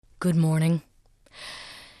Good morning.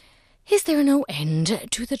 Is there no end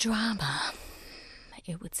to the drama?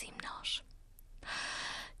 It would seem not.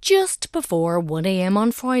 Just before 1 a.m.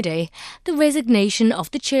 on Friday, the resignation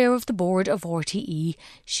of the chair of the board of RTE,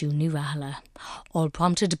 Sinéad Mooney, all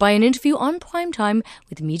prompted by an interview on primetime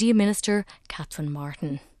with Media Minister Catherine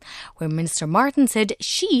Martin, where Minister Martin said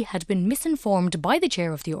she had been misinformed by the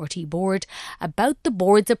chair of the RTE board about the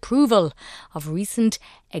board's approval of recent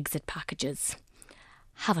exit packages.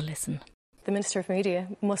 Have a listen. The Minister of Media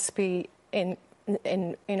must be in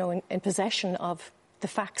possession of the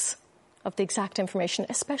facts, of the exact information,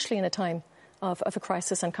 especially in a time of a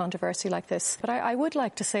crisis and controversy like this. But I would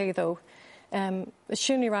like to say, though,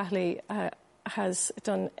 Sinéad Mooney has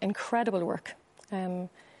done incredible work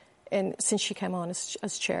since she came on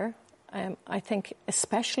as chair. I think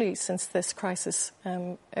especially since this crisis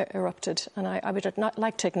erupted, and I would not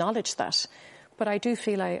like to acknowledge that. But I do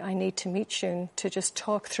feel I need to meet Siún to just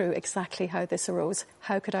talk through exactly how this arose.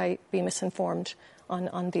 How could I be misinformed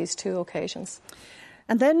on these two occasions?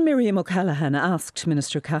 And then Miriam O'Callaghan asked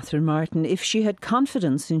Minister Catherine Martin if she had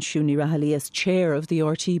confidence in Sinéad Mooney as chair of the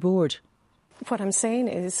RTE board. What I'm saying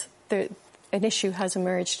is an issue has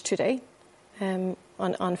emerged today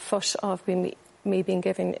on foot of me being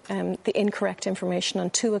given the incorrect information on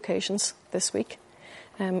two occasions this week.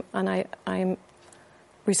 And I'm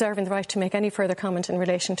reserving the right to make any further comment in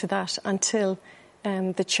relation to that until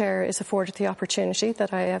the chair is afforded the opportunity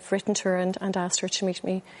that I have written to her and asked her to meet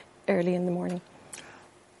me early in the morning.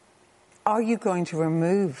 Are you going to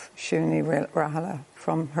remove Sinéad Mooney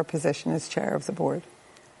from her position as chair of the board?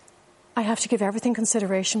 I have to give everything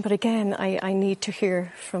consideration, but again, I need to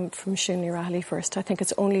hear from Sinéad Mooney first. I think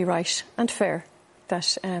it's only right and fair that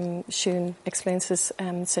Siún explains his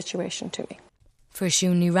situation to me. For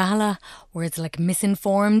Sinéad Mooney, words like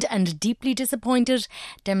misinformed and deeply disappointed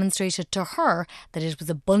demonstrated to her that it was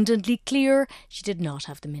abundantly clear she did not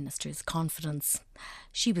have the minister's confidence.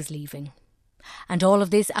 She was leaving. And all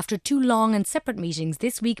of this after two long and separate meetings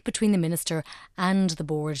this week between the minister and the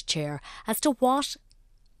board chair as to what...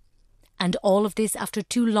 And all of this after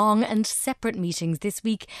two long and separate meetings this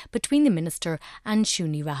week between the Minister and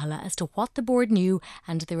Sinéad Mooney as to what the board knew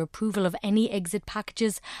and their approval of any exit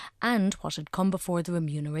packages and what had come before the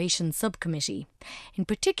Remuneration Subcommittee. In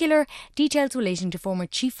particular, details relating to former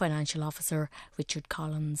Chief Financial Officer Richard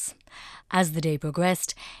Collins. As the day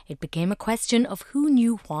progressed, it became a question of who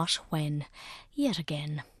knew what when. Yet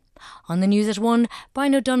again. On the News at 1,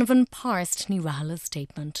 Brian O'Donovan parsed Sinéad Mooney's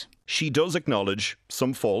statement. She does acknowledge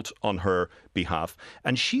some fault on her behalf,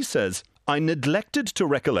 and she says, I neglected to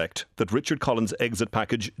recollect that Richard Collins' exit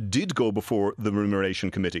package did go before the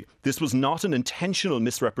Remuneration Committee. This was not an intentional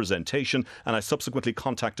misrepresentation, and I subsequently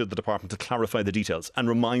contacted the department to clarify the details and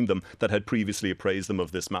remind them that I had previously appraised them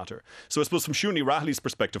of this matter. So I suppose from Sinéad Mooney's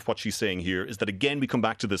perspective, what she's saying here is that again we come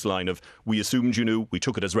back to this line of we assumed you knew, we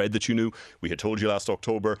took it as read that you knew, we had told you last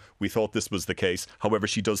October, we thought this was the case. However,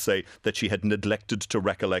 she does say that she had neglected to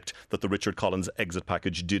recollect that the Richard Collins exit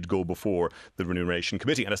package did go before the Remuneration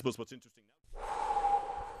Committee. And I suppose what's interesting now...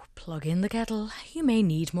 Plug in the kettle. You may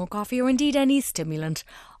need more coffee or indeed any stimulant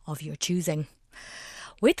of your choosing.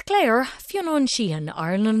 With Claire, Fionn Sheehan,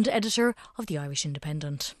 Ireland editor of the Irish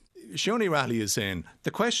Independent. Sinéad Mooney is saying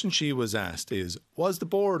the question she was asked is, was the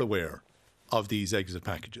board aware of these exit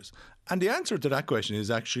packages? And the answer to that question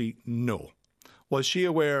is actually no. Was she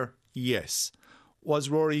aware? Yes. Was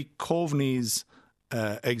Rory Coveney's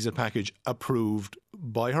exit package approved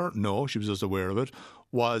by her? No, she was just aware of it.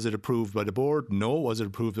 Was it approved by the board? No. Was it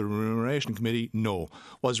approved by the Remuneration Committee? No.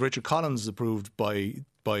 Was Richard Collins approved by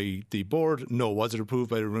the board? No. Was it approved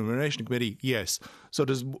by the Remuneration Committee? Yes. So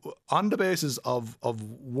there's, on the basis of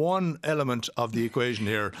one element of the equation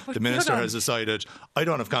here, the minister has decided, I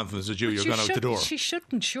don't have confidence that you're going out the door. She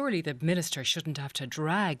shouldn't, surely the minister shouldn't have to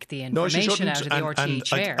drag the information out of the RTE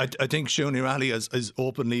chair. I think Sinéad Mooney is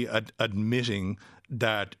openly admitting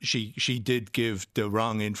that she did give the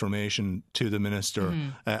wrong information to the minister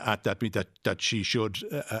at that meeting, that she should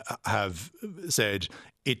have said.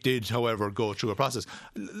 It did, however, go through a process.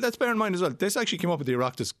 Let's bear in mind as well, this actually came up at the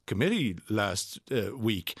Oireachtas committee last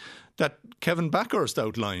week, that Kevin Backhurst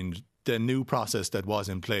outlined the new process that was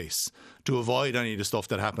in place to avoid any of the stuff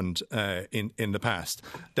that happened in the past.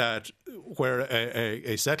 That where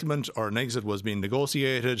a settlement or an exit was being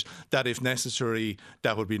negotiated, that if necessary,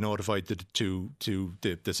 that would be notified to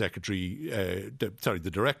the secretary, the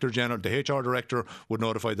director general, the HR director would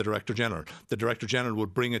notify the director general. The director general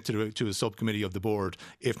would bring it to a subcommittee of the board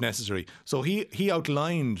if necessary. So he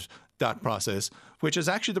outlined that process, which is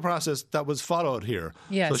actually the process that was followed here.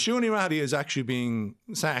 Yes. So Sinéad Mooney is actually being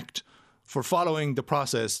sacked for following the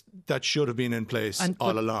process that should have been in place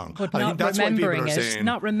all along. But I not think that's why people remembering are it, saying,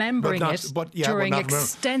 not remembering it during not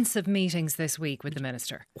extensive meetings this week with the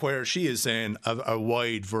minister. Where she is saying a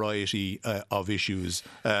wide variety of issues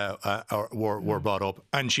were brought up,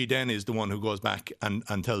 and she then is the one who goes back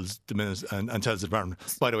and tells the minister and tells the department.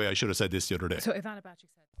 By the way, I should have said this the other day. So Ivana Bacik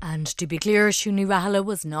said. And to be clear, Sinéad Mooney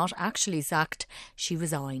was not actually sacked, she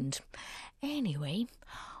resigned. Anyway,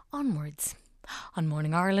 onwards. On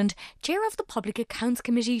Morning Ireland, Chair of the Public Accounts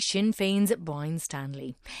Committee, Sinn Féin's Brian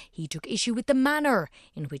Stanley. He took issue with the manner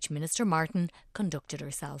in which Minister Martin conducted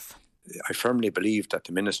herself. I firmly believe that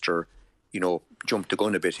the Minister, jumped the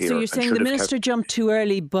gun a bit here. So you're saying the Minister jumped too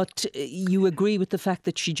early, but you agree with the fact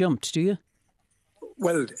that she jumped, do you?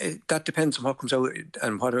 Well, that depends on what comes out.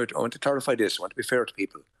 And what I want to clarify this, I want to be fair to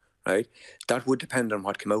people, right? That would depend on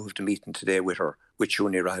what came out of the meeting today with her, with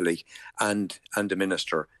Sinéad Mooney and the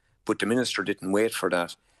Minister. But the Minister didn't wait for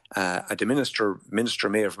that. The Minister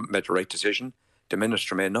may have made the right decision. The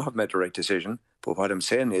Minister may not have made the right decision. But what I'm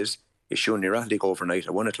saying is Sinéad Mooney overnight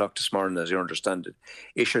at 1 o'clock this morning, as I understand it,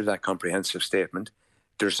 issued that comprehensive statement.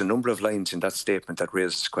 There's a number of lines in that statement that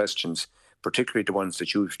raises questions, particularly the ones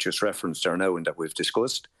that you've just referenced there now and that we've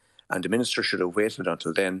discussed. And the Minister should have waited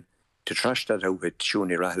until then to trash that out with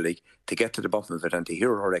Sinéad Mooney, to get to the bottom of it and to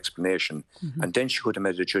hear her explanation. Mm-hmm. And then she could have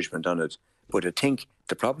made a judgment on it. But I think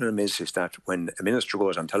the problem is that when a minister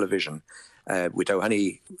goes on television without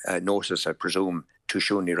any notice, I presume, to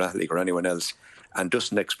Sinéad Mooney or anyone else, and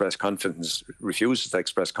doesn't express confidence, refuses to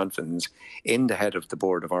express confidence in the head of the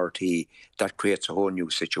board of RTE, that creates a whole new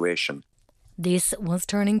situation. This was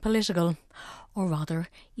turning political, or rather,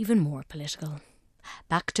 even more political.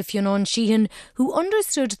 Back to Fionn Sheehan, who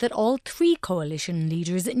understood that all three coalition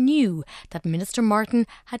leaders knew that Minister Martin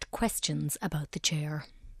had questions about the chair.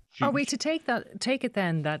 Are we to take it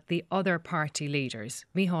then that the other party leaders,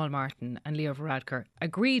 Micheál Martin and Leo Varadkar,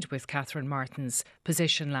 agreed with Catherine Martin's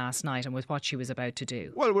position last night and with what she was about to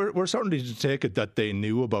do? Well, we're certainly to take it that they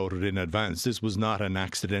knew about it in advance. This was not an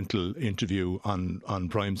accidental interview on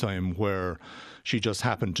prime time where she just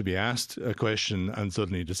happened to be asked a question and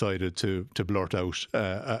suddenly decided to blurt out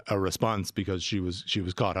a response because she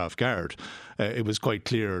was caught off guard. It was quite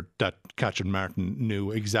clear that Catherine Martin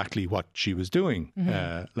knew exactly what she was doing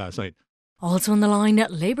last night. Also on the line,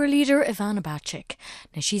 Labour leader Ivana Bacik.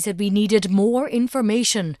 Now, she said we needed more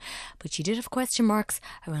information, but she did have question marks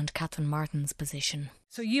around Catherine Martin's position.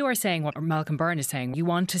 So you are saying what Malcolm Byrne is saying. You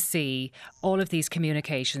want to see all of these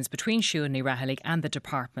communications between Sinéad Mooney and the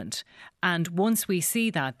department. And once we see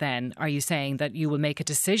that, then, are you saying that you will make a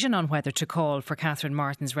decision on whether to call for Catherine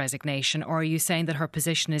Martin's resignation, or are you saying that her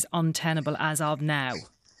position is untenable as of now?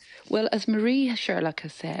 Well, as Marie Sherlock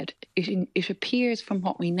has said, it appears from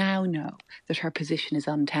what we now know that her position is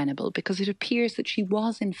untenable, because it appears that she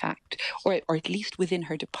was in fact, or at least within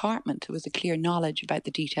her department, there was a clear knowledge about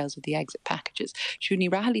the details of the exit packages.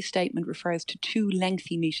 Sinéad Mooney's statement refers to 2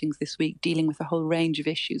 lengthy meetings this week dealing with a whole range of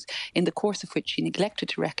issues, in the course of which she neglected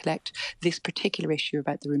to recollect this particular issue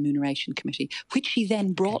about the Remuneration Committee, which she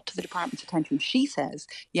then brought to the department's attention, she says,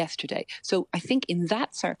 yesterday. So I think in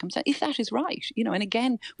that circumstance, if that is right, and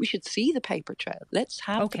again, we should see the paper trail. Let's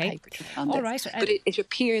have the paper trail on this. All right. But it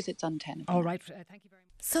appears it's untenable. All right. Thank you very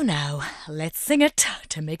much. So now, let's sing it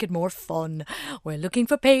to make it more fun. We're looking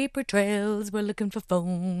for paper trails, we're looking for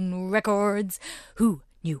phone records. Who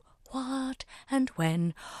knew what and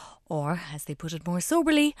when? Or, as they put it more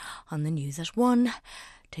soberly, on the news at 1.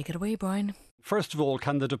 Take it away, Brian. First of all,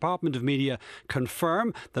 can the Department of Media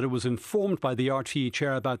confirm that it was informed by the RTE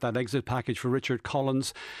chair about that exit package for Richard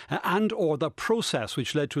Collins and or the process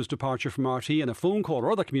which led to his departure from RTE in a phone call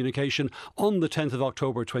or other communication on the 10th of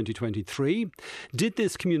October 2023? Did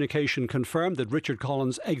this communication confirm that Richard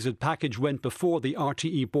Collins' exit package went before the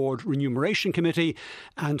RTE Board Remuneration Committee?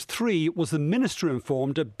 And 3, was the Minister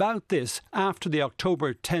informed about this after the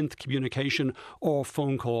October 10th communication or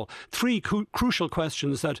phone call? 3 crucial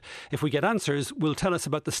questions that, if we get answers, will tell us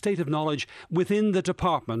about the state of knowledge within the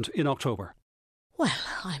department in October. Well,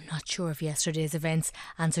 I'm not sure if yesterday's events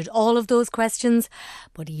answered all of those questions,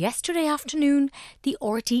 but yesterday afternoon the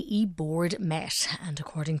RTE board met, and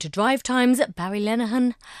according to Drive Times, Barry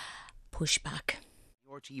Lenihan, pushback.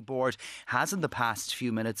 RTE board has in the past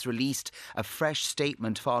few minutes released a fresh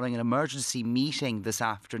statement following an emergency meeting this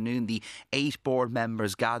afternoon. The 8 board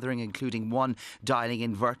members gathering, including one dialing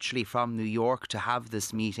in virtually from New York to have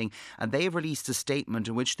this meeting, and they've released a statement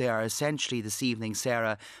in which they are essentially this evening,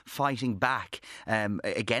 Sarah, fighting back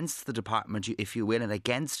against the department, if you will, and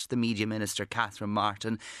against the Media Minister Catherine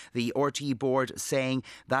Martin. The RTE board saying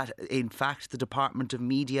that in fact the Department of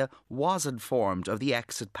Media was informed of the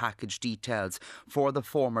exit package details for the the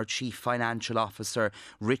former Chief Financial Officer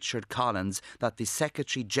Richard Collins that the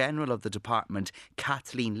Secretary General of the department,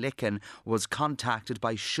 Kathleen Licken, was contacted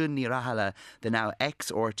by Sinéad Mooney, the now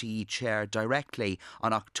ex-RTE chair, directly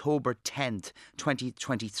on October 10th,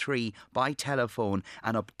 2023 by telephone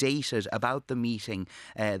and updated about the meeting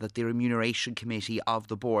that the Remuneration Committee of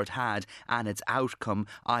the board had and its outcome,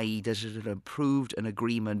 i.e. that it had approved an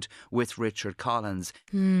agreement with Richard Collins.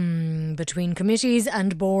 Between committees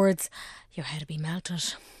and boards, your head will be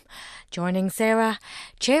melted. Joining Sarah,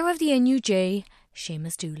 Chair of the NUJ,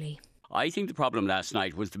 Seamus Dooley. I think the problem last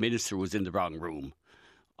night was the Minister was in the wrong room.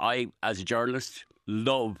 I, as a journalist,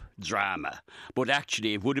 love drama, but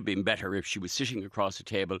actually it would have been better if she was sitting across the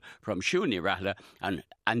table from Sinéad Mooney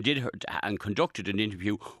and conducted an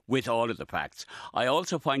interview with all of the facts. I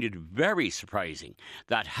also find it very surprising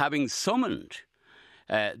that, having summoned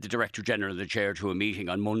the Director General and the Chair to a meeting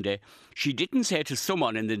on Monday, she didn't say to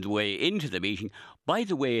someone in the way into the meeting, by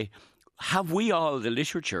the way, have we all the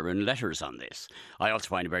literature and letters on this? I also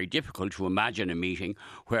find it very difficult to imagine a meeting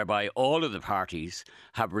whereby all of the parties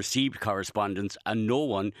have received correspondence and no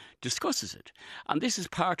one discusses it. And this is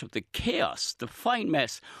part of the chaos, the fine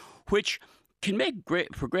mess, which can make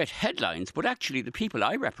for great headlines, but actually the people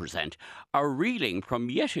I represent are reeling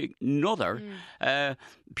from yet another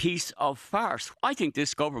piece of farce. I think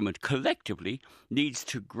this government collectively needs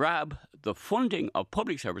to grab the funding of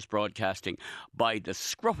public service broadcasting by the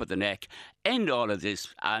scruff of the neck, end all of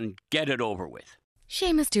this and get it over with.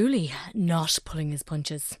 Seamus Dooley not pulling his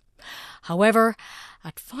punches. However,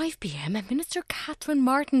 at 5 p.m, Minister Catherine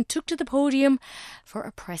Martin took to the podium for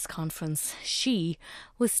a press conference. She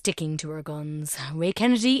was sticking to her guns. Ray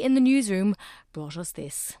Kennedy in the newsroom brought us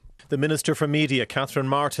this. The Minister for Media, Catherine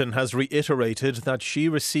Martin, has reiterated that she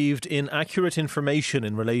received inaccurate information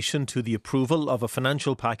in relation to the approval of a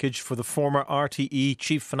financial package for the former RTE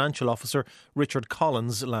Chief Financial Officer Richard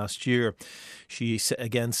Collins last year. She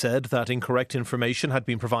again said that incorrect information had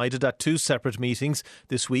been provided at two separate meetings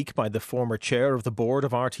this week by the former chair of the board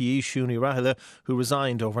of RTE, Sinéad Mooney, who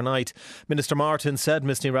resigned overnight. Minister Martin said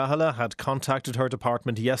Ms Mooney had contacted her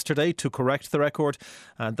department yesterday to correct the record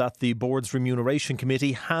and that the board's Remuneration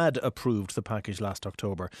Committee had approved the package last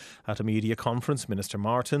October. At a media conference, Minister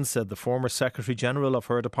Martin said the former Secretary General of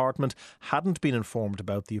her department hadn't been informed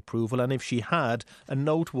about the approval, and if she had, a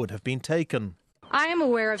note would have been taken. I am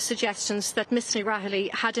aware of suggestions that Ms Mooney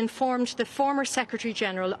had informed the former Secretary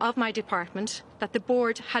General of my department that the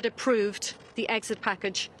board had approved the exit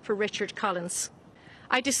package for Richard Collins.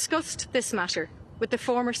 I discussed this matter with the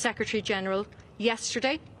former Secretary General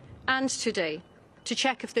yesterday and today to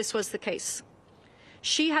check if this was the case.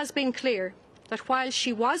 She has been clear that while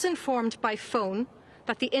she was informed by phone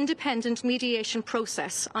that the independent mediation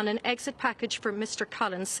process on an exit package for Mr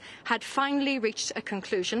Collins had finally reached a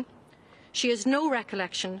conclusion, she has no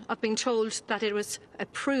recollection of being told that it was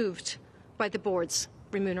approved by the board's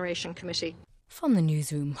Remuneration Committee. From the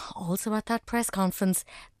newsroom, also at that press conference,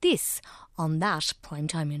 this on that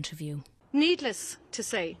primetime interview. Needless to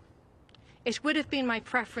say, it would have been my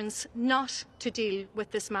preference not to deal with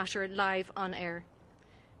this matter live on air.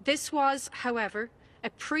 This was, however, a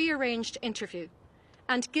pre-arranged interview,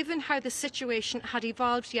 and given how the situation had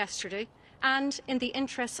evolved yesterday, and in the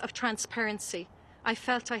interests of transparency, I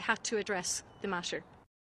felt I had to address the matter.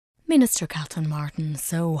 Minister Catherine Martin,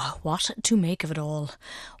 so what to make of it all?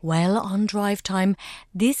 Well, on drive time,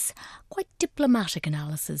 this quite diplomatic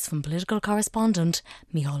analysis from political correspondent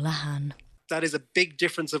Micheál Lahan. That is a big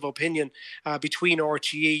difference of opinion between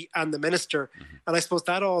RTE and the Minister. And I suppose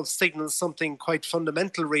that all signals something quite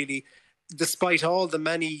fundamental, really, despite all the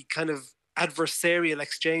many kind of adversarial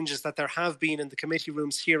exchanges that there have been in the committee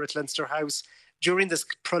rooms here at Leinster House. During this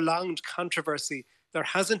prolonged controversy, there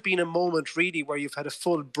hasn't been a moment really where you've had a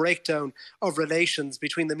full breakdown of relations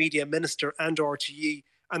between the Media Minister and RTE.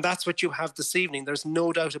 And that's what you have this evening. There's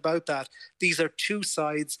no doubt about that. These are two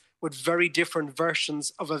sides with very different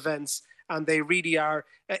versions of events, and they really are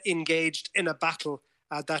engaged in a battle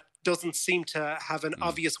that doesn't seem to have an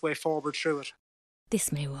obvious way forward through it.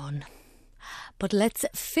 This may run. But let's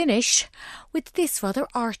finish with this rather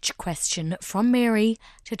arch question from Mary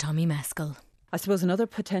to Tommy Mescal. I suppose another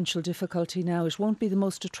potential difficulty now, it won't be the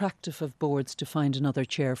most attractive of boards to find another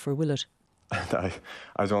chair for, will it?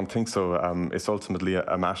 I don't think so. It's ultimately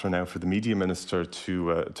a matter now for the Media Minister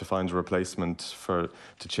to find a replacement to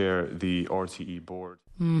chair the RTE board.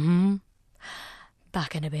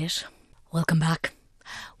 Back in a bit. Welcome back.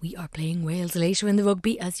 We are playing Wales later in the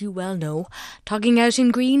rugby, as you well know. Togging out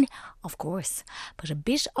in green, of course, but a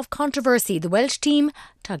bit of controversy. The Welsh team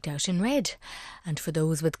tugged out in red. And for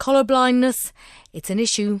those with colour blindness, it's an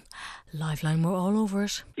issue. Liveline were all over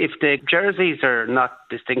it. If the jerseys are not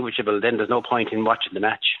distinguishable, then there's no point in watching the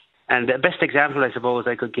match. And the best example, I suppose,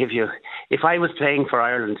 I could give you, if I was playing for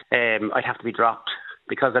Ireland, I'd have to be dropped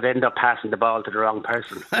because I'd end up passing the ball to the wrong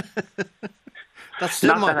person. That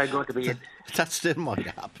still might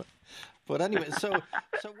happen. But anyway, so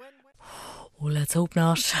when... Oh, let's hope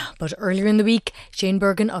not. But earlier in the week, Shane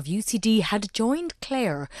Bergen of UCD had joined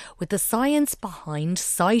Claire with the science behind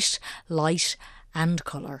sight, light and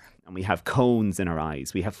colour. And we have cones in our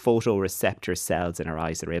eyes. We have photoreceptor cells in our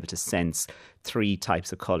eyes that are able to sense 3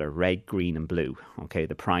 types of colour, red, green and blue, okay,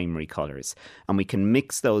 the primary colours. And we can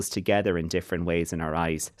mix those together in different ways in our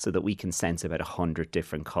eyes so that we can sense about 100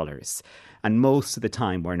 different colours. And most of the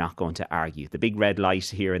time we're not going to argue. The big red light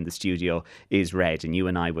here in the studio is red, and you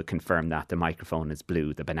and I would confirm that. The microphone is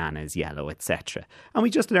blue, the banana is yellow, etc. And we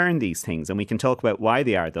just learn these things and we can talk about why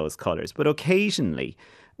they are those colours. But occasionally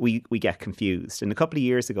we get confused. And a couple of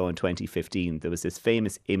years ago in 2015, there was this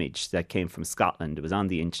famous image that came from Scotland. It was on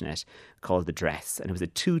the internet called The Dress, and it was a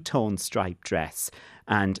 2-tone striped dress.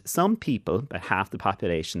 And some people, about half the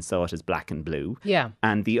population, saw it as black and blue. Yeah.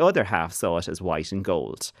 And the other half saw it as white and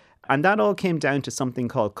gold. And that all came down to something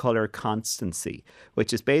called colour constancy,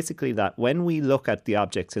 which is basically that when we look at the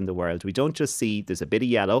objects in the world, we don't just see there's a bit of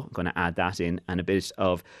yellow, I'm going to add that in, and a bit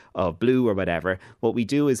of blue or whatever. What we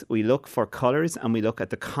do is we look for colours and we look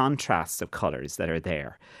at the contrasts of colours that are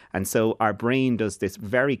there. And so our brain does this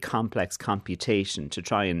very complex computation to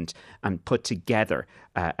try and put together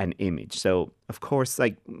an image. So, of course,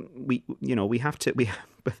 like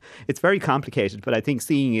it's very complicated, but I think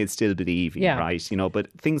seeing is still believing, right?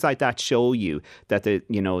 But things like that show you that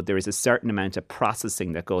there is a certain amount of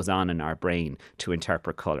processing that goes on in our brain to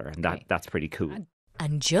interpret colour, and that's pretty cool.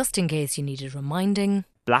 And just in case you needed reminding,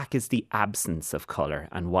 black is the absence of colour,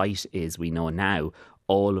 and white is, we know now,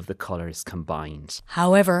 all of the colours combined.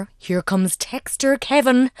 However, here comes texter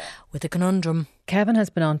Kevin with a conundrum. Kevin has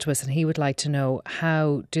been on to us and he would like to know,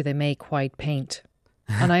 how do they make white paint?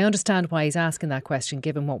 And I understand why he's asking that question,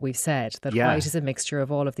 given what we've said, that white is a mixture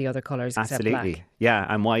of all of the other colours except black. Yeah,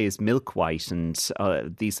 and why is milk white and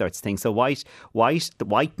these sorts of things. So the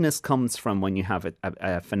whiteness comes from when you have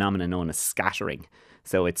a phenomenon known as scattering.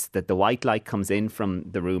 So it's that the white light comes in from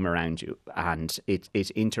the room around you and it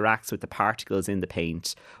interacts with the particles in the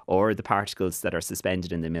paint or the particles that are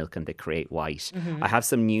suspended in the milk, and they create white. Mm-hmm. I have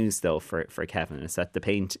some news though for Kevin, is that the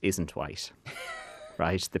paint isn't white.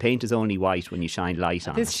 Right? The paint is only white when you shine light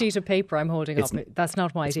on it. This sheet of paper I'm holding up, that's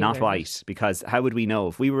not white either. It's not white, because how would we know?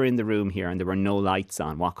 If we were in the room here and there were no lights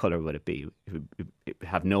on, what colour would it be? It would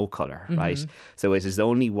have no colour, right? So it is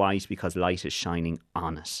only white because light is shining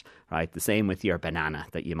on it, right? The same with your banana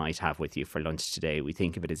that you might have with you for lunch today. We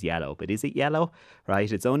think of it as yellow, but is it yellow?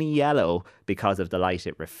 Right? It's only yellow because of the light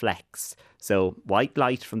it reflects. So white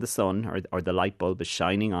light from the sun or the light bulb is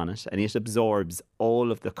shining on it, and it absorbs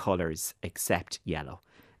all of the colours except yellow.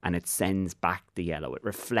 And it sends back the yellow. It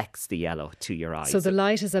reflects the yellow to your eyes. So the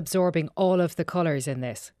light is absorbing all of the colours in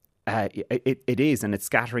this? It is, and it's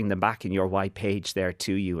scattering them back in your white page there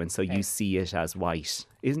to you, and so you see it as white.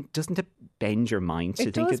 Doesn't it bend your mind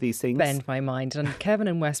to think of these things? It does bend my mind. And Kevin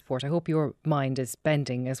in Westport, I hope your mind is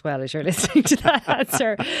bending as well as you're listening to that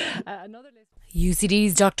answer.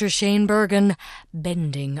 UCD's Dr. Shane Bergen,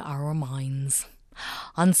 bending our minds.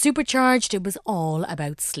 On Supercharged, it was all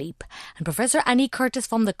about sleep. And Professor Annie Curtis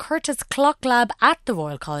from the Curtis Clock Lab at the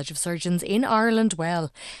Royal College of Surgeons in Ireland,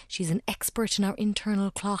 well, she's an expert in our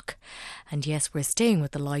internal clock. And yes, we're staying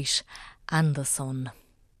with the light and the sun.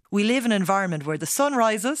 We live in an environment where the sun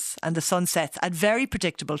rises and the sun sets at very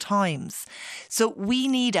predictable times. So we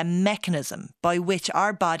need a mechanism by which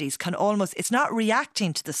our bodies can it's not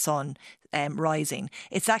reacting to the sun rising,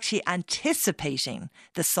 it's actually anticipating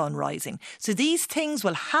the sun rising. So these things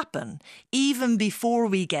will happen even before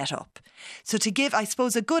we get up. So to give, I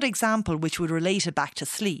suppose, a good example which would relate it back to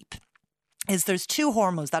sleep, is there's 2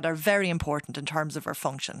 hormones that are very important in terms of our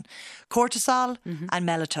function. Cortisol and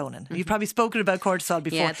melatonin. You've probably spoken about cortisol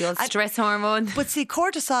before. Yeah, the old stress hormone. But see,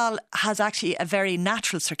 cortisol has actually a very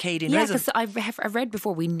natural circadian rhythm. Yeah, because I've read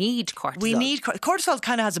before we need cortisol. Cortisol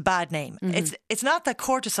kind of has a bad name. It's not that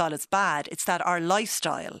cortisol is bad, it's that our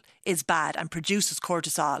lifestyle is bad and produces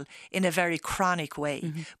cortisol in a very chronic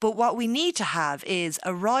way. But what we need to have is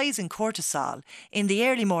a rise in cortisol in the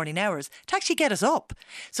early morning hours to actually get us up.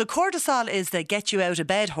 So cortisol is the get you out of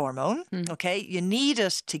bed hormone, okay? You need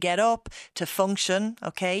it to get up, to function,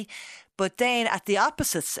 okay? But then at the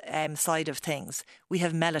opposite side of things, we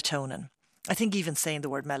have melatonin. I think even saying the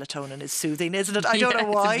word melatonin is soothing, isn't it? I don't know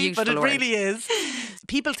why, but it really is.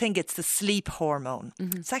 People think it's the sleep hormone.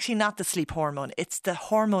 It's actually not the sleep hormone. It's the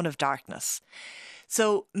hormone of darkness.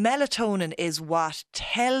 So melatonin is what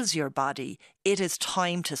tells your body it is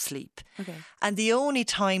time to sleep. Okay. And the only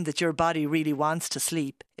time that your body really wants to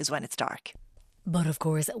sleep is when it's dark. But of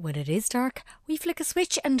course, when it is dark, we flick a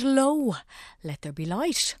switch and lo, let there be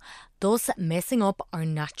light, thus messing up our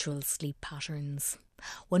natural sleep patterns.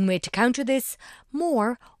 One way to counter this,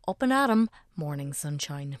 more up and at 'em morning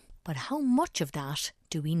sunshine. But how much of that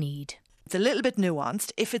do we need? It's a little bit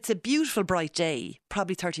nuanced. If it's a beautiful bright day,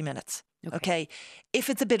 probably 30 minutes. Okay.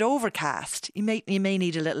 If it's a bit overcast, you may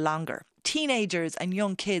need a little longer. Teenagers and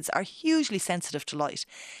young kids are hugely sensitive to light.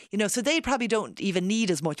 So they probably don't even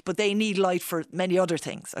need as much, but they need light for many other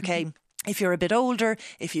things. Okay. If you're a bit older,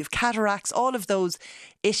 if you have cataracts, all of those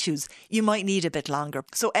issues, you might need a bit longer.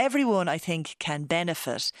 So everyone, I think, can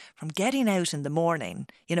benefit from getting out in the morning,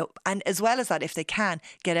 and as well as that, if they can,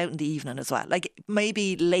 get out in the evening as well. Like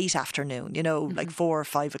maybe late afternoon, like 4 or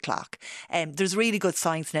 5 o'clock. There's really good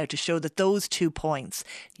science now to show that those 2 points,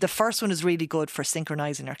 the first one is really good for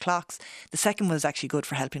synchronising our clocks. The second one is actually good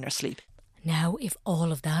for helping our sleep. Now, if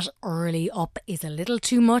all of that early up is a little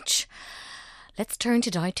too much, let's turn to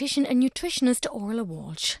dietitian and nutritionist Orla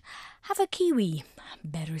Walsh. Have a kiwi.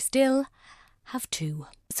 Better still, have 2.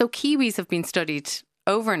 So kiwis have been studied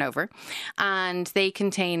over and over, and they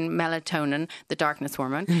contain melatonin, the darkness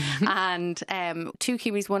hormone, and 2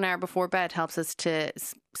 kiwis 1 hour before bed helps us to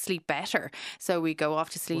sleep better. So we go off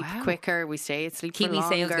to sleep quicker, we stay asleep for longer.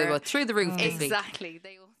 Kiwi sales go through the roof this week. Exactly.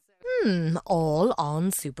 They all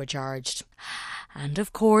on supercharged. And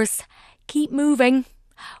of course, keep moving.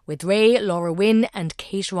 With Ray, Laura Wynne and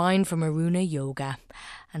Kate Ryan from Aruna Yoga.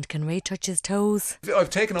 And can Ray touch his toes?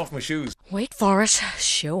 I've taken off my shoes. Wait for it.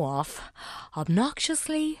 Show off.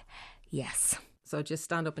 Obnoxiously, yes. So just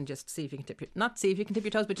stand up and just see if you can not see if you can tip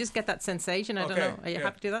your toes, but just get that sensation. I don't know. Are you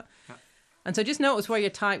happy to do that? Yeah. And so just notice where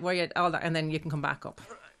you're tight, all that, and then you can come back up.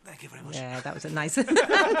 Thank you very much. Yeah, that was a nice. Yeah.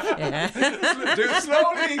 Do it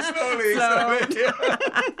slowly.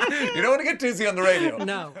 You don't want to get dizzy on the radio.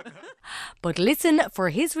 No. But listen for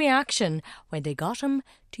his reaction when they got him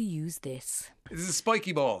to use this. This is a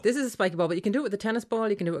spiky ball. This is a spiky ball, but you can do it with a tennis ball,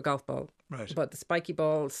 you can do it with a golf ball. Right. But the spiky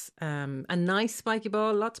balls, a nice spiky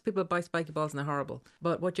ball, lots of people buy spiky balls and they're horrible.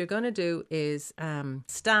 But what you're going to do is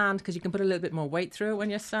stand, because you can put a little bit more weight through it when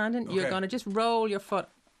you're standing. Okay. You're going to just roll your foot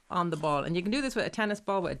on the ball, and you can do this with a tennis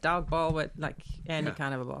ball, with a dog ball, with like any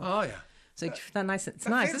kind of a ball. Oh yeah. So that nice. It's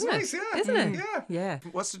nice, isn't it? Yeah. Isn't it? Yeah. Yeah.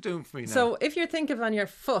 What's it doing for me now? So if you're thinking on your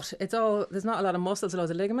foot, there's not a lot of muscles,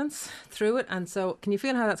 loads of ligaments through it, and so can you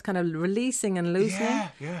feel how that's kind of releasing and loosening?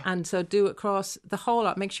 Yeah. And so do it across the whole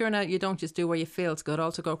lot. Make sure now you don't just do where you feel it's good.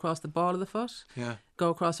 Also go across the ball of the foot. Yeah. Go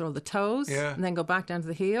across all the toes, and then go back down to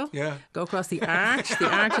the heel. Yeah. Go across the arch. The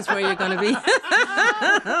arch is where you're going to be.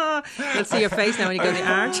 You'll see your face now when you go to the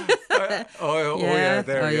arch.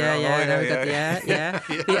 There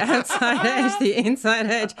we go. The outside edge, the inside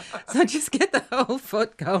edge. So just get the whole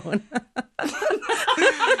foot going.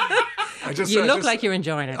 You look like you're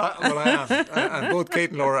enjoying it. Well, I am. And both Kate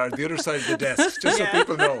and Laura are the other side of the desk, just so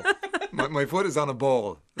people know. My foot is on a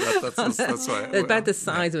ball. That's why. About the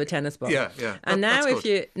size of a tennis ball. Yeah. And now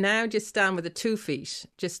you just stand with the 2 feet,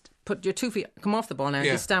 just put your 2 feet, come off the ball now, and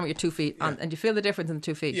just stand with your 2 feet on, and you feel the difference in the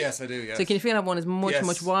 2 feet? Yes, I do, yes. So can you feel that one is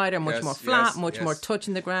much wider, much more flat, much more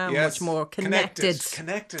touching the ground, much more connected.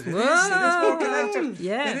 Connected. It is more connected.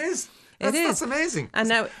 Yeah. It is. It is. That's amazing. And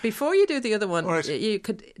now, before you do the other one, right. you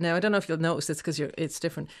could. Now, I don't know if you'll notice this because it's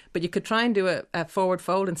different, but you could try and do a forward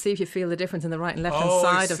fold and see if you feel the difference in the right and left hand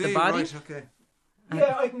side of the body. Right, okay.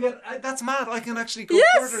 Yeah, I can get. That's mad. I can actually go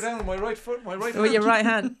further down with my right foot, my right hand. With your right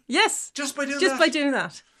hand. Yes. Just by doing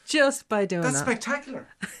that. Just by doing that. That's spectacular.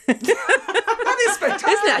 That is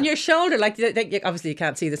spectacular. Isn't it? And your shoulder, obviously you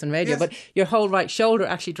can't see this on radio, but your whole right shoulder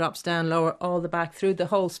actually drops down lower, all the back through the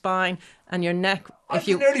whole spine, and your neck. I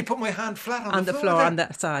can nearly put my hand flat on the floor on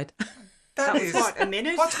that side. That is what, a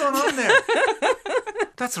minute? What's going on there?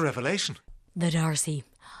 That's a revelation. The Darcy,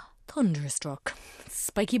 thunderstruck,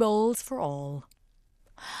 spiky balls for all.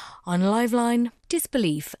 On Liveline,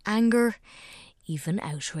 disbelief, anger, even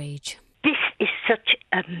outrage. This is such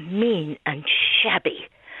a mean and shabby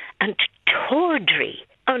and tawdry,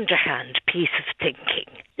 underhand piece of thinking.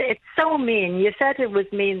 It's so mean. You said it was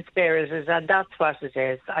mean-spirited, and that's what it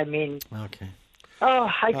is. I mean... Okay. Oh,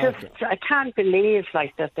 I can't believe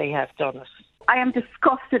that they have done it. I am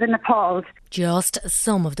disgusted and appalled. Just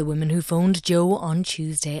some of the women who phoned Joe on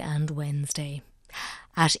Tuesday and Wednesday.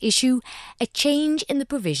 At issue, a change in the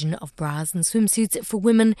provision of bras and swimsuits for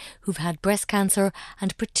women who've had breast cancer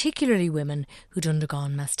and particularly women who'd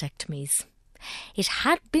undergone mastectomies. It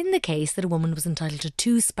had been the case that a woman was entitled to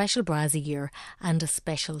 2 special bras a year and a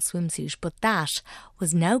special swimsuit, but that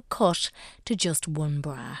was now cut to just 1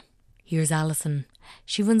 bra. Here's Alison.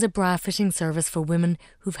 She runs a bra fitting service for women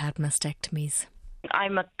who've had mastectomies.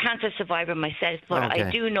 I'm a cancer survivor myself, but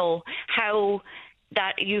I do know how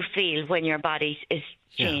that you feel when your body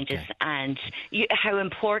changes and how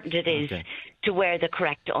important it is to wear the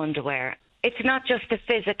correct underwear. It's not just the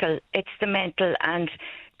physical, it's the mental, and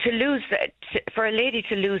for a lady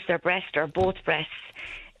to lose their breast or both breasts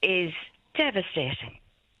is devastating.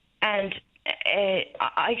 And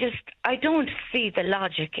I don't see the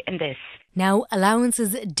logic in this. Now,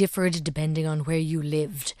 allowances differed depending on where you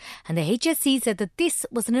lived, and the HSE said that this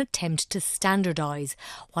was an attempt to standardise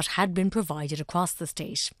what had been provided across the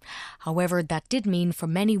state. However, that did mean for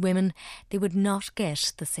many women they would not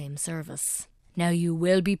get the same service. Now, you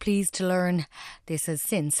will be pleased to learn this has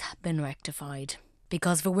since been rectified.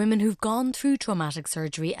 Because for women who've gone through traumatic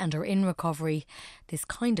surgery and are in recovery, this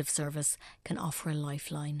kind of service can offer a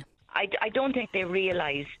lifeline. I don't think they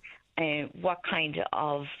realise what kind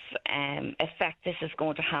of effect this is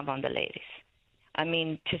going to have on the ladies. I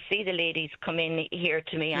mean, to see the ladies come in here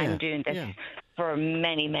to me, I'm doing this for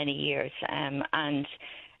many, many years. And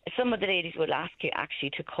some of the ladies will ask you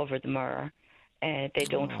actually to cover the mirror. They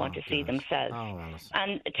don't want to see themselves.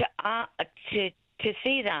 And to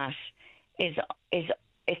see that is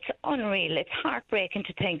it's unreal. It's heartbreaking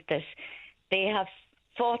to think that they have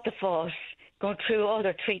fought the fight, gone through all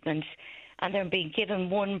their treatments, and they're being given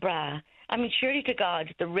 1 bra. I mean, surely to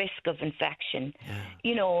God, the risk of infection.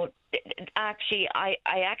 You know, actually, I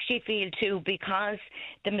actually feel too, because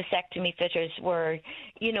the mastectomy fitters were,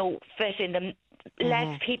 you know, fitting them,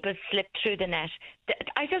 less people slip through the net.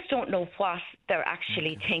 I just don't know what they're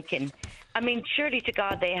actually thinking. I mean, surely to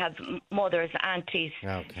God, they have mothers, aunties,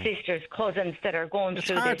 sisters, cousins that are going through this.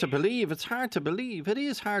 It's hard to believe. It's hard to believe. It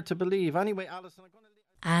is hard to believe. Anyway, Alison, I'm going to...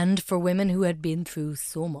 And for women who had been through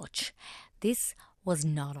so much, this was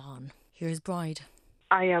not on. Here's Bride.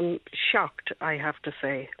 I am shocked, I have to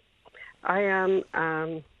say. I am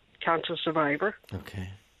a cancer survivor. Okay.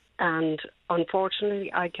 And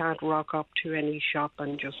unfortunately, I can't rock up to any shop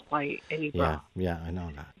and just buy any bra. Yeah, I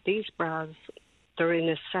know that. These bras, they're a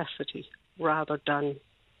necessity rather than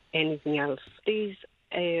anything else. These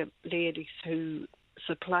ladies who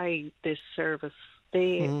supply this service,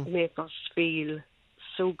 they make us feel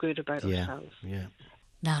so good about ourselves. Yeah.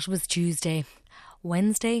 That was Tuesday.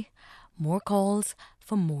 Wednesday, more calls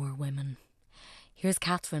for more women. Here's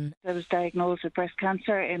Catherine. I was diagnosed with breast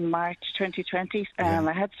cancer in March 2020.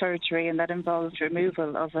 I had surgery, and that involved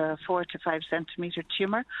removal of a 4 to 5 centimetre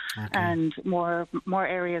tumour, and more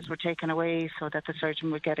areas were taken away so that the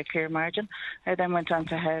surgeon would get a clear margin. I then went on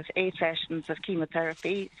to have 8 sessions of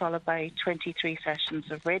chemotherapy, followed by 23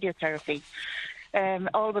 sessions of radiotherapy.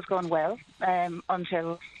 All was going well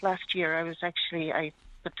until last year. I was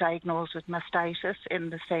diagnosed with mastitis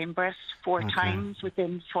in the same breast 4 times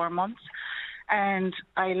within 4 months. And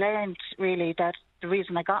I learned really that the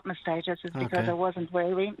reason I got mastitis is because I wasn't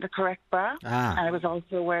wearing the correct bra. And I was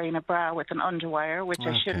also wearing a bra with an underwire, which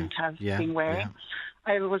I shouldn't have been wearing.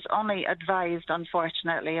 I was only advised,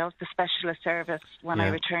 unfortunately, of the specialist service when I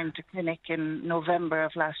returned to clinic in November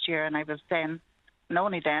of last year, and I was then, and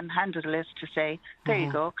only then, handed a list to say, there you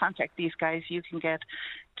go, contact these guys, you can get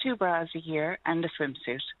 2 bras a year and a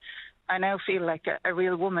swimsuit. I now feel like a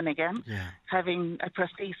real woman again, having a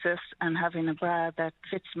prosthesis and having a bra that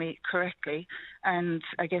fits me correctly. And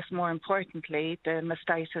I guess more importantly, the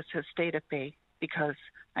mastitis has stayed at bay because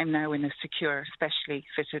I'm now in a secure, specially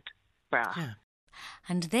fitted bra.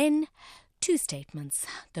 And then 2 statements.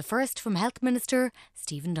 The first from Health Minister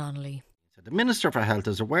Stephen Donnelly. The Minister for Health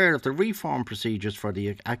is aware of the reform procedures for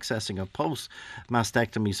the accessing of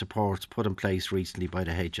post-mastectomy supports put in place recently by the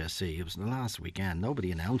HSE. It was in the last weekend.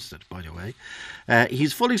 Nobody announced it, by the way.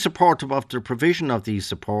 He's fully supportive of the provision of these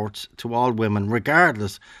supports to all women,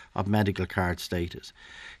 regardless of medical card status.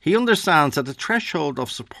 He understands that the threshold of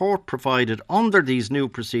support provided under these new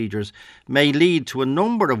procedures may lead to a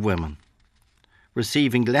number of women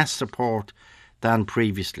receiving less support than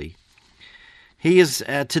previously. He has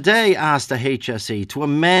today asked the HSE to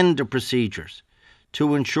amend the procedures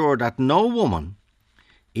to ensure that no woman,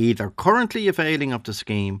 either currently availing of the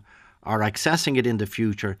scheme or accessing it in the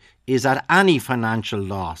future, is at any financial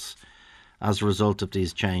loss as a result of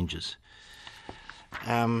these changes.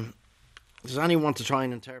 Does anyone want to try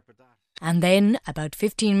and interpret that? And then, about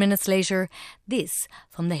 15 minutes later, this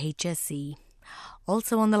from the HSE.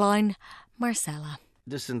 Also on the line, Marcella.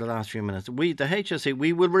 this in the last few minutes. The HSE,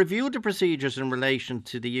 we will review the procedures in relation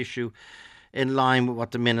to the issue in line with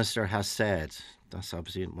what the Minister has said. That's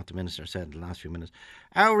obviously what the Minister said in the last few minutes.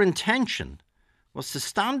 Our intention was to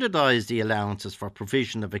standardise the allowances for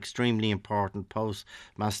provision of extremely important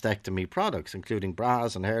post-mastectomy products, including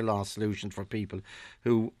bras and hair loss solutions for people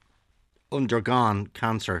who undergone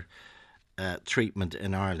cancer treatment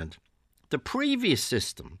in Ireland. The previous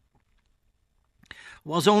system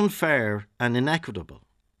was unfair and inequitable.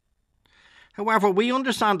 However, we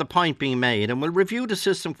understand the point being made and will review the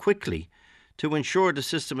system quickly to ensure the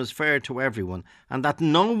system is fair to everyone and that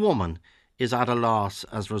no woman is at a loss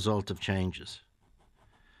as a result of changes.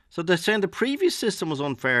 So they're saying the previous system was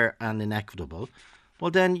unfair and inequitable.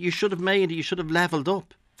 Well, then you should have levelled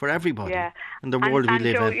up for everybody in the world we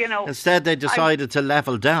live in. You know, instead, they decided to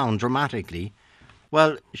level down dramatically.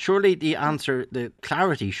 Well, surely the answer, the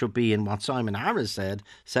clarity should be in what Simon Harris said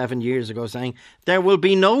 7 years ago, saying there will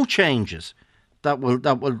be no changes that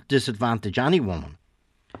will disadvantage any woman.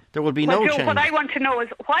 There will be no change. What I want to know is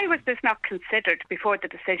why was this not considered before the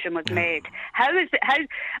decision was made? How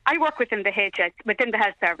I work within the health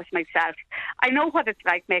service myself. I know what it's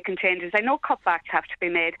like making changes. I know cutbacks have to be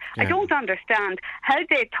made. I don't understand how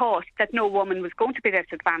they thought that no woman was going to be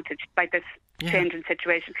disadvantaged by this change in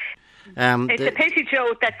situation. It's a pity,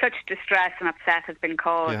 Joe, that such distress and upset has been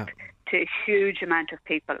caused to a huge amount of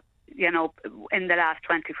people, in the last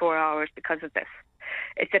 24 hours because of this.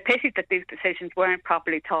 It's a pity that these decisions weren't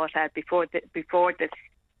properly thought out before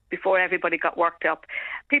everybody got worked up.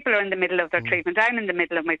 People are in the middle of their treatment. I'm in the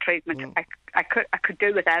middle of my treatment. I could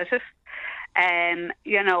do without it. And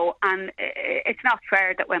it's not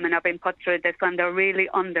fair that women are being put through this when they're really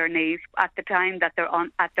on their knees at the time that they're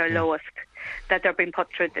at their lowest, that they're being put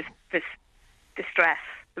through this distress.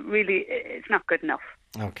 Really, it's not good enough.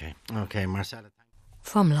 Okay, Marcella.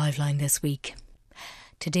 From Liveline this week.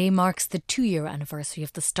 Today marks the 2-year anniversary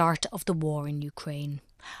of the start of the war in Ukraine,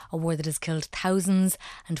 a war that has killed thousands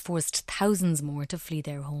and forced thousands more to flee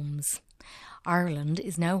their homes. Ireland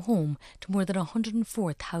is now home to more than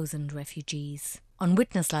 104,000 refugees. On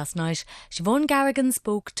Witness last night, Siobhan Garrigan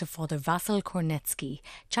spoke to Father Vasyl Kornetsky,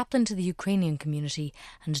 chaplain to the Ukrainian community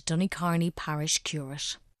and Donecarney parish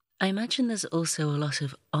curate. I imagine there's also a lot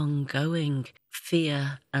of ongoing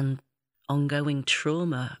fear and ongoing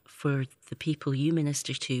trauma for the people you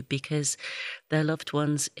minister to because their loved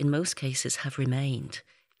ones in most cases have remained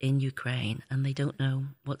in Ukraine and they don't know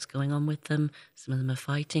what's going on with them. Some of them are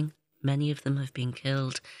fighting, many of them have been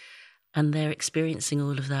killed, and they're experiencing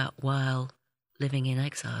all of that while living in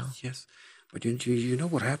exile. Yes, but you know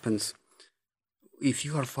what happens if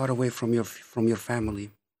you are far away from your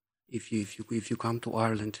family. If you come to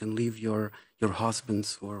Ireland and leave your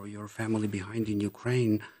husbands or your family behind in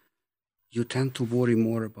Ukraine, you tend to worry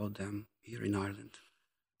more about them here in Ireland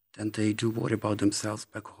than they do worry about themselves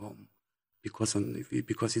back home. Because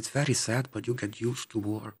it's very sad, but you get used to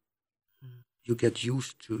war. You get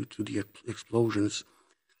used to the explosions.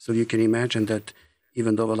 So you can imagine that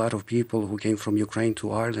even though a lot of people who came from Ukraine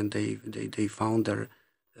to Ireland, they found their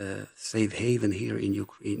safe haven here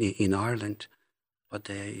in Ireland, but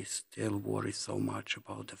they still worry so much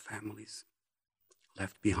about the families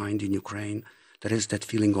left behind in Ukraine. There is that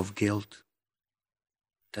feeling of guilt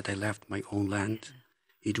that I left my own land.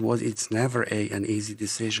 It's never an easy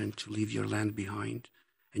decision to leave your land behind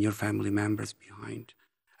and your family members behind.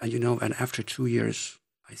 And after 2 years,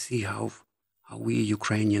 I see how we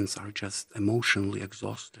Ukrainians are just emotionally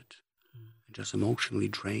exhausted, just emotionally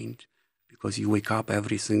drained, because you wake up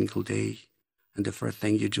every single day and the first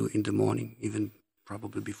thing you do in the morning, even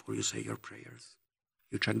probably before you say your prayers,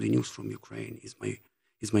 you check the news from Ukraine.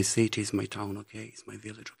 Is my city, is my town okay? Is my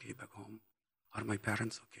village okay back home? Are my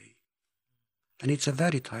parents okay? And it's a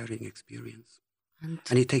very tiring experience.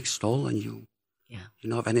 And it takes toll on you. Yeah.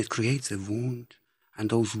 And it creates a wound. And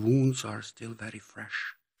those wounds are still very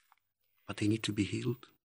fresh. But they need to be healed.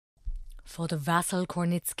 Father Vasyl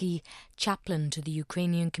Kornetsky, chaplain to the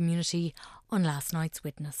Ukrainian community, on last night's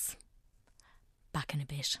Witness. Back in a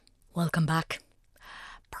bit. Welcome back.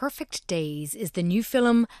 Perfect Days is the new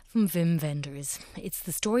film from Wim Wenders. It's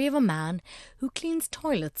the story of a man who cleans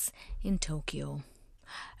toilets in Tokyo.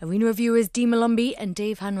 Arena reviewers Dee Malumbi and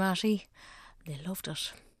Dave Hanratty, they loved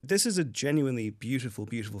it. This is a genuinely beautiful,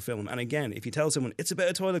 beautiful film. And again, if you tell someone it's about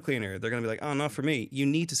a toilet cleaner, they're going to be like, oh, not for me. You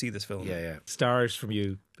need to see this film. Yeah. Stars from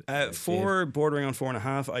you. 4, bordering on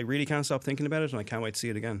 4.5. I really can't stop thinking about it and I can't wait to see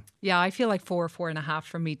it again. Yeah, I feel like 4.5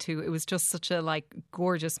 from me too. It was just such a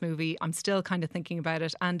gorgeous movie. I'm still kind of thinking about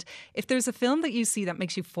it. And if there's a film that you see that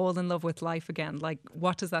makes you fall in love with life again,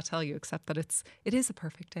 what does that tell you except that it is a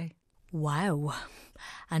perfect day? Wow.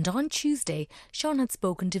 And on Tuesday, Sean had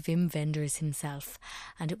spoken to Wim Wenders himself,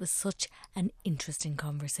 and it was such an interesting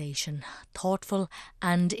conversation, thoughtful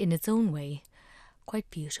and, in its own way, quite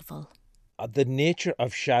beautiful. The nature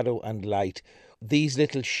of shadow and light, these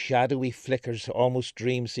little shadowy flickers, almost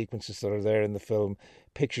dream sequences that are there in the film,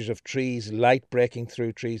 pictures of trees, light breaking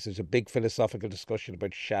through trees. There's a big philosophical discussion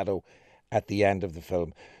about shadow at the end of the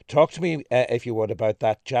film. Talk to me, if you would, about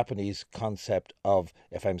that Japanese concept of,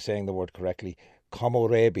 if I'm saying the word correctly,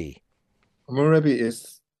 komorebi. Komorebi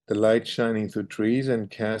is the light shining through trees and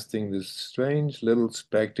casting this strange little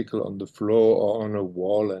spectacle on the floor or on a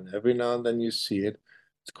wall, and every now and then you see it.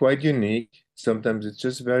 It's quite unique. Sometimes it's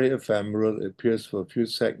just very ephemeral. It appears for a few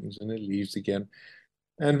seconds and it leaves again.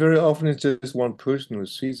 And very often it's just one person who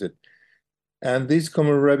sees it. And these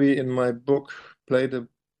komorebi in my book played a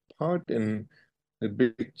part in a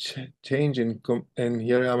big change in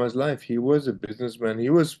Hirayama's life. He was a businessman.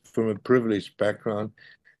 He was from a privileged background.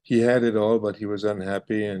 He had it all, but he was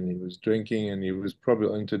unhappy and he was drinking and he was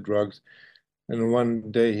probably into drugs. And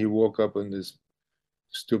one day he woke up in this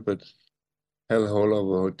stupid hellhole of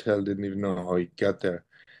a hotel, didn't even know how he got there,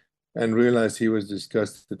 and realized he was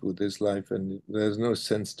disgusted with his life and there's no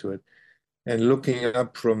sense to it. And looking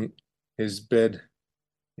up from his bed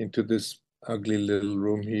into this ugly little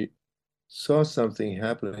room, he saw something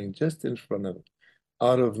happening just in front of him.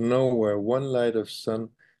 Out of nowhere, one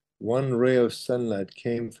ray of sunlight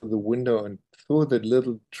came through the window and through the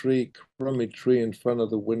little tree, crummy tree in front of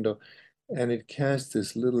the window, and it cast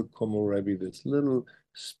this little komorebi, this little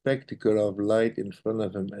spectacle of light in front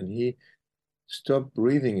of him, and he stopped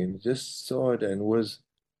breathing and just saw it and was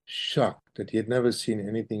shocked that he had never seen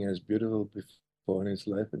anything as beautiful before in his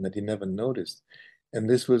life and that he never noticed. And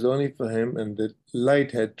this was only for him, and the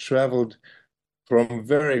light had traveled from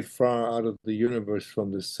very far out of the universe,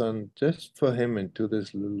 from the sun, just for him into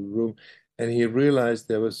this little room. And he realized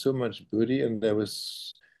there was so much beauty and there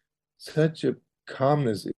was such a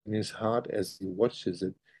calmness in his heart as he watches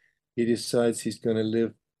it. He decides he's going to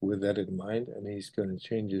live with that in mind and he's going to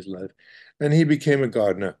change his life. And he became a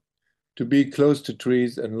gardener to be close to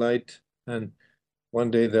trees and light. And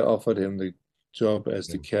one day they offered him the job as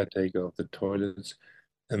the caretaker of the toilets.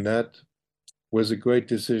 And that was a great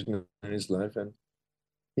decision in his life. And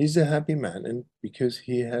he's a happy man, and because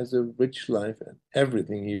he has a rich life and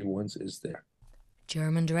everything he wants is there.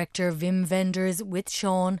 German director Wim Wenders with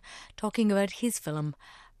Sean talking about his film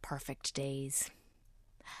Perfect Days.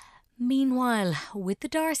 Meanwhile, with the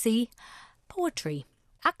Darcy, poetry.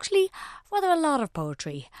 Actually, rather a lot of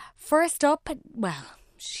poetry. First up, well,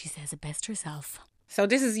 she says it best herself. So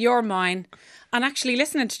this is Your Mine. And actually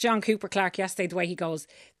listening to John Cooper Clarke yesterday, the way he goes,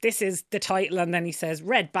 this is the title, and then he says,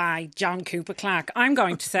 read by John Cooper Clarke. I'm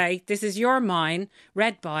going to say, this is Your Mine,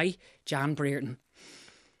 read by Jan Brereton.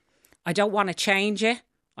 I don't want to change you.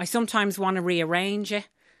 I sometimes want to rearrange you.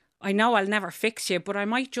 I know I'll never fix you, but I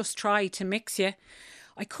might just try to mix you.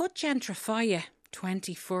 I could gentrify you,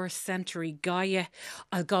 21st century guy you.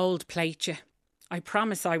 I'll gold plate you. I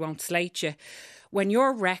promise I won't slate you. When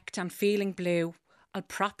you're wrecked and feeling blue, I'll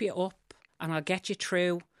prop you up and I'll get you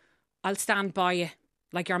through. I'll stand by you.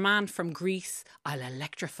 Like your man from Greece, I'll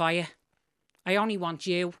electrify you. I only want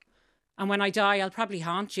you. And when I die, I'll probably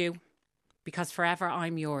haunt you. Because forever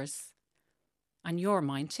I'm yours. And you're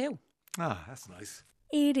mine too. Ah, that's nice.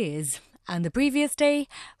 It is. And the previous day,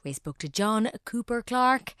 we spoke to John Cooper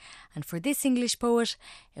Clarke. And for this English poet,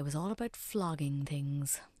 it was all about flogging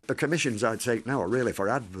things. The commissions I take now are really for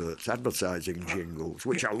advertising jingles,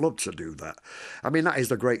 which I love to do that. I mean, that is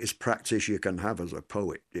the greatest practice you can have as a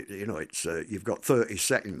poet. It's you've got 30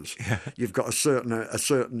 seconds. Yeah. You've got a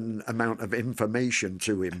certain amount of information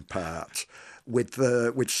to impart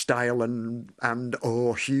with style and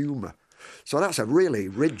or humour. So that's a really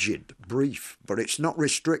rigid brief, but it's not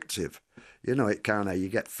restrictive. It kind of, you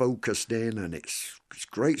get focused in, and it's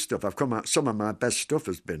great stuff. I've come out, some of my best stuff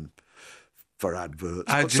has been for adverts.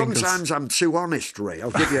 But sometimes I'm too honest, Ray.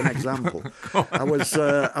 I'll give you an example. I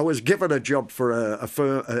was given a job for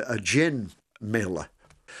a gin miller,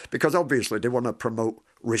 because obviously they want to promote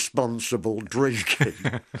responsible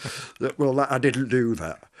drinking. Well, I didn't do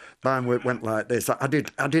that. Mine went like this. I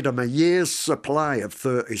did them a year's supply of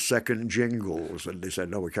 30-second jingles, and they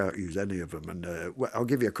said, no, we can't use any of them. And I'll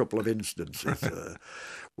give you a couple of instances.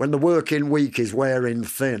 When the working week is wearing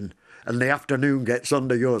thin and the afternoon gets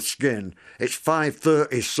under your skin, it's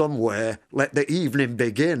 5:30 somewhere. Let the evening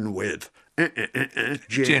begin with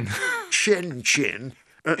gin. Chin.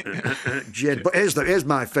 Gin. But here's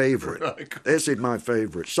my favourite. This is my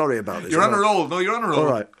favourite. Sorry about this. You're on a roll. No, you're on a roll.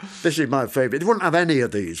 All right. This is my favourite. They wouldn't have any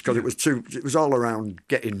of these because it was all around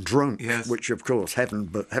getting drunk. Yes. Which of course, heaven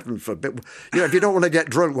forbid. If you don't want to get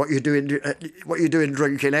drunk, what you doing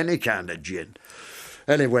drinking any kind of gin?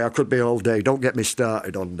 Anyway, I could be all day. Don't get me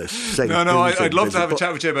started on this. No, I'd love to have a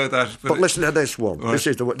chat with you about that. But listen to this one.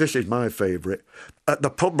 Right. This is my favourite. At the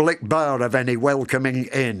public bar of any welcoming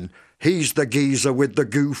inn, he's the geezer with the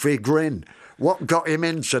goofy grin. What got him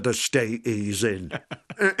into the state he's in?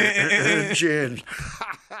 Gin.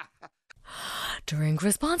 Drink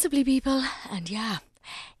responsibly, people. And yeah,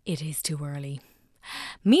 it is too early.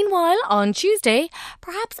 Meanwhile, on Tuesday,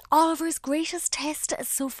 perhaps Oliver's greatest test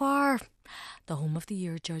so far. The home of the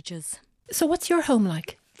year judges. So what's your home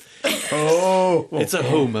like? It's a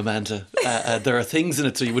home, Amanda. There are things in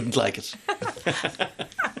it so you wouldn't like it.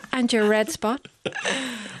 And your red spot?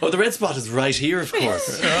 Oh, the red spot is right here, of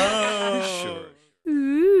course. Sure.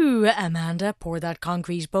 Ooh, Amanda, pour that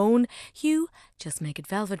concrete bone. Hugh, just make it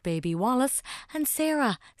velvet, baby. Wallace and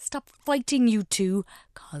Sarah, stop fighting, you two.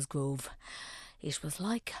 Cosgrove. It was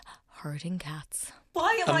like herding cats.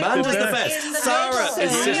 Why am Amanda's I the best. Sarah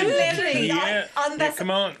is sitting. Yeah, come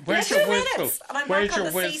on. Where's your whistle? Where's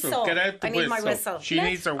your whistle? Get out the whistle. I need my whistle. She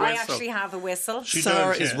needs her whistle. I actually have a whistle.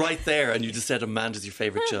 Sarah is right there, and you just said Amanda's your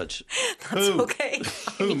favourite judge. That's okay.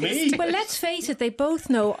 Who, me? Well, let's face it, they both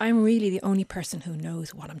know I'm really the only person who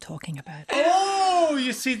knows what I'm talking about. Oh,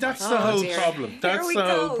 you see, that's the whole dear. problem. That's we the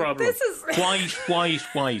go. whole problem. This is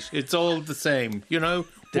White. It's all the same, you know?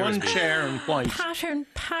 One chair and white. Pattern.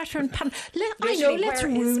 I know, Literally, let's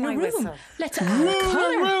where is ruin my a room. whistle? Let's add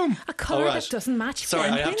a colour All right. that doesn't match. Sorry,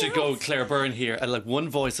 I have anything to go else. Claire Byrne here. Like one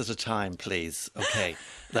voice at a time, please. Okay.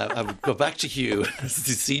 Now, I will go back to Hugh as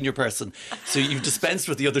the senior person. So you've dispensed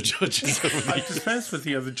with the other judges. I dispensed with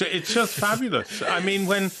the other judges. It's just fabulous. I mean,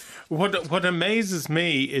 what amazes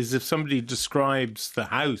me is if somebody describes the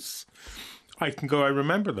house, I can go, I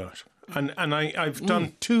remember that. And I've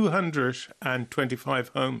done 225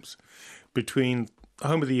 homes between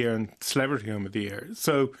Home of the Year and Celebrity Home of the Year.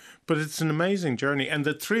 So, but it's an amazing journey. And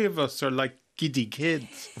the three of us are like giddy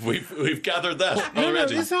kids. We've gathered that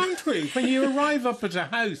already. No, aren't we? When you arrive up at a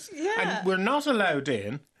house and we're not allowed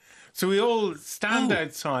in, so we all stand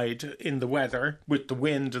outside in the weather with the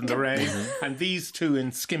wind and the rain, and these two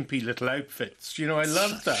in skimpy little outfits. You know, I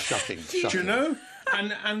love that. Shocking. Do you know?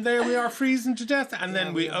 And there we are freezing to death. And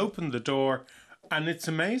then we open the door, and it's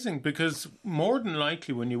amazing because more than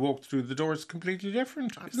likely when you walk through the door, it's completely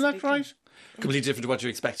different. Isn't that right? Completely different to what you're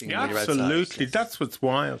expecting when you're outside. Absolutely. That's what's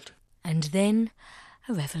wild. And then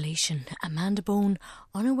a revelation. Amanda Bone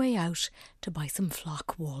on her way out to buy some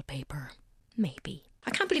flock wallpaper. Maybe. I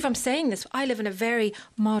can't believe I'm saying this. I live in a very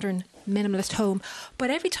modern, minimalist home. But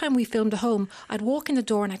every time we filmed a home, I'd walk in the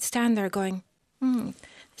door and I'd stand there going,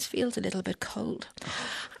 this feels a little bit cold.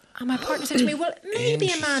 And my partner said to me, well, maybe,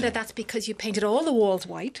 Amanda, that's because you painted all the walls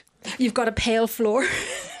white. You've got a pale floor.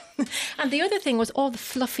 And the other thing was all the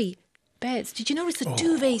fluffy beds. Did you notice the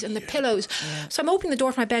duvets and the pillows? Yeah. So I'm opening the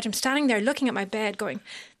door for my bedroom, standing there looking at my bed going,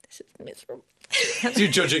 this is miserable. So you're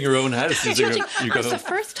judging your own house. It's the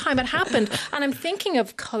first time it happened, and I'm thinking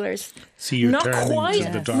of colours. See, you're not turning quite, to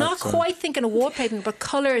the dark not side. quite thinking of wallpapering, but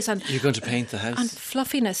colours and you're going to paint the house and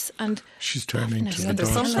fluffiness and she's turning to the and dark there's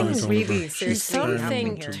side. something Oliver. there's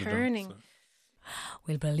something to the dark turning. side.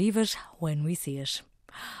 We'll believe it when we see it.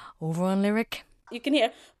 Over on Lyric. You can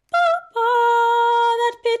hear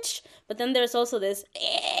that pitch, but then there's also this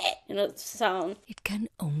sound. It can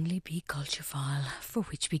only be Culturephile, for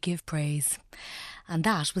which we give praise. And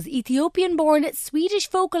that was Ethiopian-born Swedish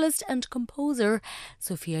vocalist and composer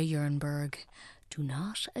Sofia Jernberg. Do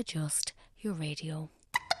not adjust your radio.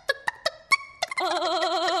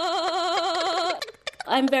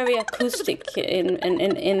 I'm very acoustic in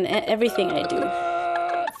everything I do.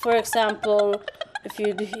 For example, if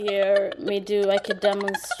you hear me I could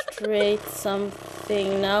demonstrate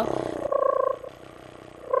something now.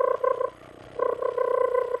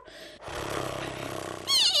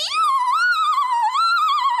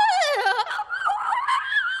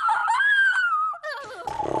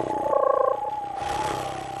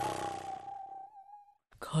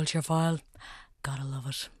 Culturephile, gotta love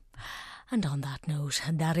it. And on that note,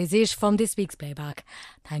 that is it from this week's Playback.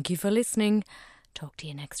 Thank you for listening. Talk to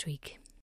you next week.